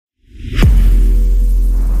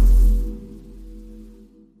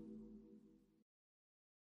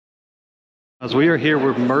As we are here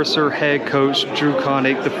with Mercer head coach Drew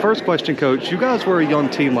Cronic. The first question, Coach, you guys were a young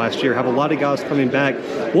team last year, have a lot of guys coming back.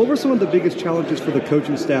 What were some of the biggest challenges for the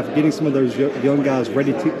coaching staff getting some of those young guys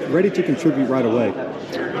ready to contribute right away?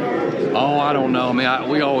 Oh, I don't know. I mean,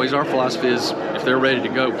 our philosophy is if they're ready to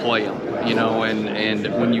go, play them. You know, and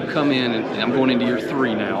when you come in, and I'm going into year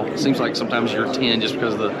 3 now. It seems like sometimes year 10 just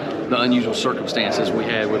because of the unusual circumstances we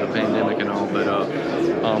had with the pandemic and all. But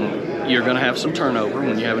you're going to have some turnover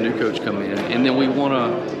when you have a new coach come in, and then we want to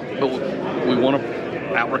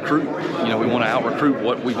out-recruit. You know, we want to out-recruit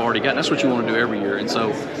what we've already got. And that's what you want to do every year. And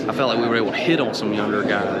so I felt like we were able to hit on some younger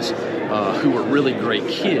guys who were really great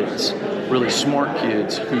kids, really smart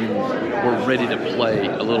kids who were ready to play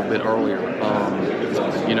a little bit earlier.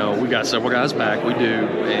 You know, we got several guys back. We do,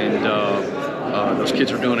 and those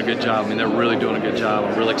kids are doing a good job. I mean, they're really doing a good job.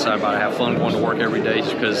 I'm really excited about it. I have fun going to work every day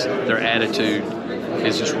just because their attitude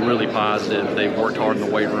is just really positive. They've worked hard in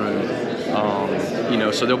the weight room. You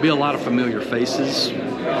know, so there'll be a lot of familiar faces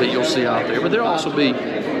that you'll see out there, but there'll also be,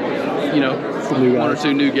 you know, 1 or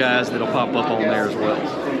 2 new guys that'll pop up on there as well.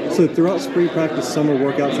 So throughout spring practice, summer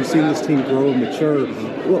workouts, you've seen this team grow and mature.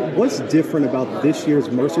 What's different about this year's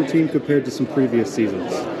Mercer team compared to some previous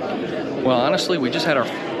seasons? Well, honestly, we just had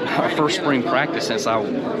our first spring practice since I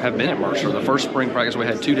have been at Mercer. The first spring practice, we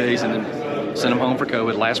had 2 days and then sent them home for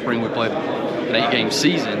COVID. Last spring, we played an 8-game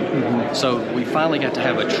season. So we finally got to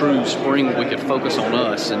have a true spring where we could focus on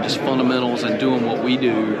us and just fundamentals and doing what we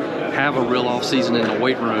do, have a real off season in the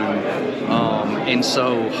weight room. And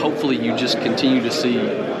so hopefully you just continue to see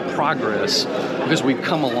progress because we've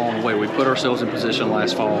come a long way. We put ourselves in position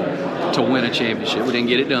last fall to win a championship. We didn't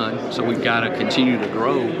get it done, so we've got to continue to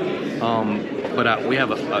grow. But we have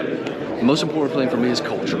the most important thing for me is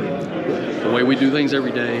culture. The way we do things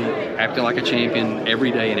every day, acting like a champion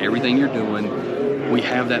every day in everything you're doing, we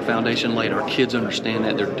have that foundation laid. Our kids understand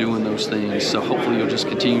that they're doing those things. So hopefully you'll just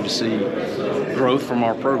continue to see growth from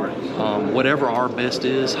our program. Whatever our best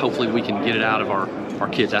is, hopefully we can get it out of our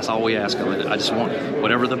kids. That's all we ask of it. I just want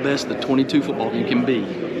whatever the best the 22 football team can be,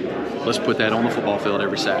 let's put that on the football field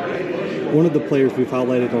every Saturday. One of the players we've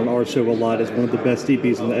highlighted on our show a lot is one of the best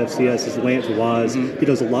DBs in the FCS is Lance Wise. He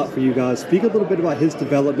does a lot for you guys. Speak a little bit about his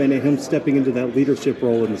development and him stepping into that leadership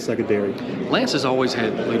role in the secondary. Lance has always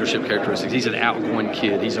had leadership characteristics. He's an outgoing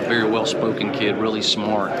kid. He's a very well-spoken kid, really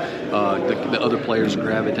smart. The other players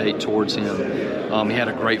gravitate towards him. He had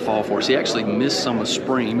a great fall for us. He actually missed some of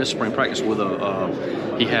spring. He missed spring practice with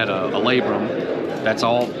he had a labrum. That's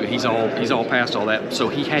all. He's all past all that. So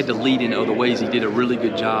he had to lead in other ways. He did a really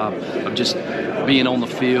good job of just being on the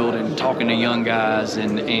field and talking to young guys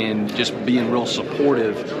and just being real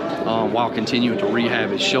supportive while continuing to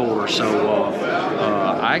rehab his shoulder. So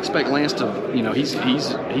I expect Lance to, you know, he's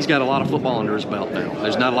got a lot of football under his belt now.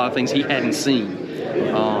 There's not a lot of things he hadn't seen.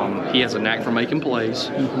 He has a knack for making plays.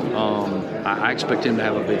 I expect him to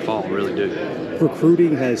have a big fall, I really do.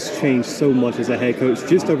 Recruiting has changed so much as a head coach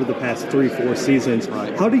just over the past 3-4 seasons.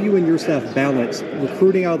 Right. How do you and your staff balance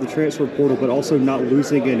recruiting out of the transfer portal but also not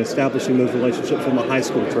losing and establishing those relationships on the high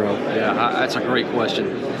school trail? Yeah, that's a great question.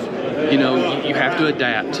 You know, you have to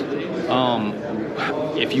adapt.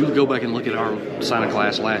 If you go back and look at our signing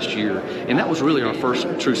class last year, and that was really our first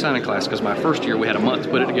true signing class because my first year we had a month to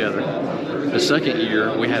put it together. The second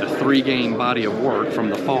year we had a 3-game body of work from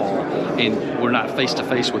the fall, and we're not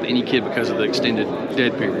face-to-face with any kid because of the extended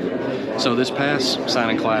dead period. So this past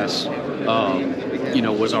signing class, you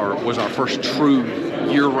know, was our first true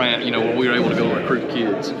year-round, you know, where we were able to go recruit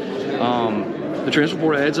kids. The transfer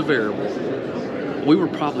portal adds a variable. We were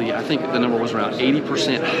probably, I think the number was around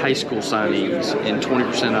 80% high school signees and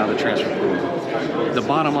 20% out of the transfer portal. The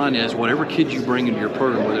bottom line is whatever kid you bring into your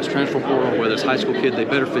program, whether it's transfer portal, whether it's high school kid, they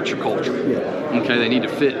better fit your culture. Okay, they need to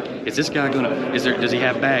fit. Is this guy does he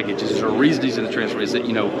have baggage? Is there a reason he's in the transfer? Is it,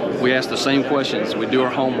 you know, we ask the same questions. We do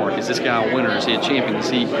our homework. Is this guy a winner? Is he a champion?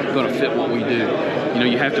 Is he going to fit what we do? You know,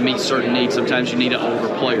 you have to meet certain needs. Sometimes you need an older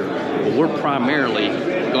player. But we're primarily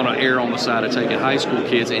going to err on the side of taking high school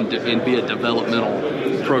kids and be a developmental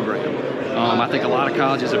program. I think a lot of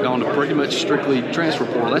colleges have gone to pretty much strictly transfer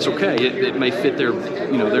portal. That's okay. It may fit their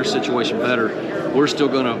situation better. We're still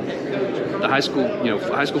going to, the high school, you know,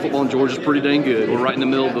 high school football in Georgia is pretty dang good. We're right in the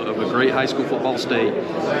middle of a great high school football state,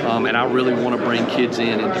 and I really want to bring kids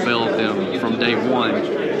in and develop them from day one,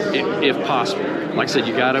 if possible. Like I said,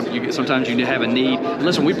 sometimes you have a need. And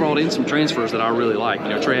listen, we brought in some transfers that I really like. You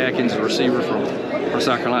know, Trey Atkins, a receiver from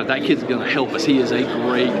South Carolina. That kid's going to help us. He is a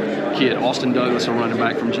great kid. Austin Douglas, a running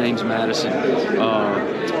back from James Madison.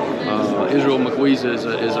 Israel McWeeza is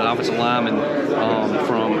an offensive lineman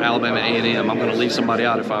from Alabama A&M. I'm going to leave somebody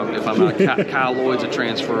out if I'm not. Kyle Lloyd's a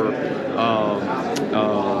transfer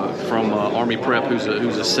from Army Prep, who's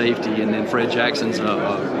a safety, and then Fred Jackson's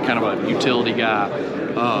kind of a utility guy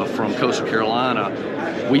from Coastal Carolina.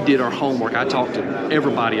 We did our homework. I talked to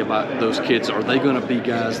everybody about those kids. Are they going to be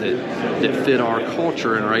guys that fit our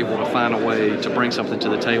culture and are able to find a way to bring something to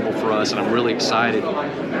the table for us? And I'm really excited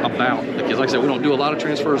about the kids. Like I said, we don't do a lot of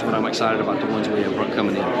transfers, but I'm excited about the ones we have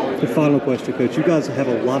coming in. The final question, Coach. You guys have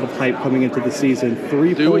a lot of hype coming into the season.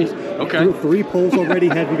 Three polls already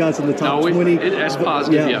have you guys in the top 20. That's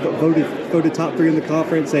positive, yeah. Voted top 3 in the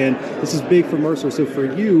conference, and this is big for Mercer. So for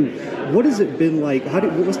you, what has it been like?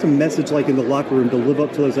 What's the message like in the locker room to live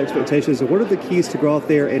up to those expectations, and what are the keys to go out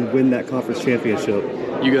there and win that conference championship?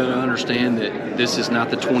 You got to understand that this is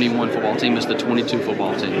not the 21 football team, it's the 22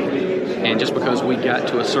 football team. And just because we got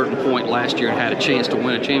to a certain point last year and had a chance to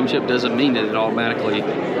win a championship doesn't mean that it automatically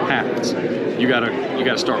happens. You got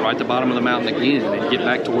to start right at the bottom of the mountain again and get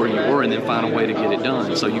back to where you were and then find a way to get it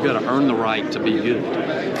done. So you got to earn the right to be good,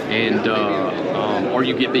 and or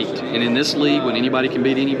you get beat. And in this league, when anybody can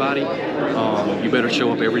beat anybody, you better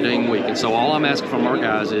show up every dang week. And so all I'm asking from our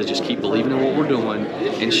guys is just keep believing in what we're doing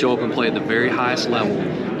and show up and play at the very highest level.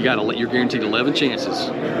 You're guaranteed 11 chances.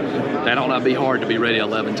 That ought not be hard to be ready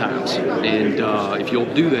 11 times. And if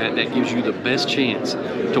you'll do that, that gives you the best chance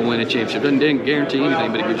to win a championship. Doesn't guarantee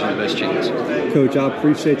anything, but it gives you the best chance. Coach, I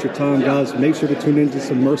appreciate your time, guys. Make sure to tune into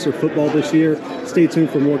some Mercer football this year. Stay tuned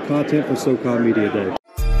for more content from SoCon Media Day.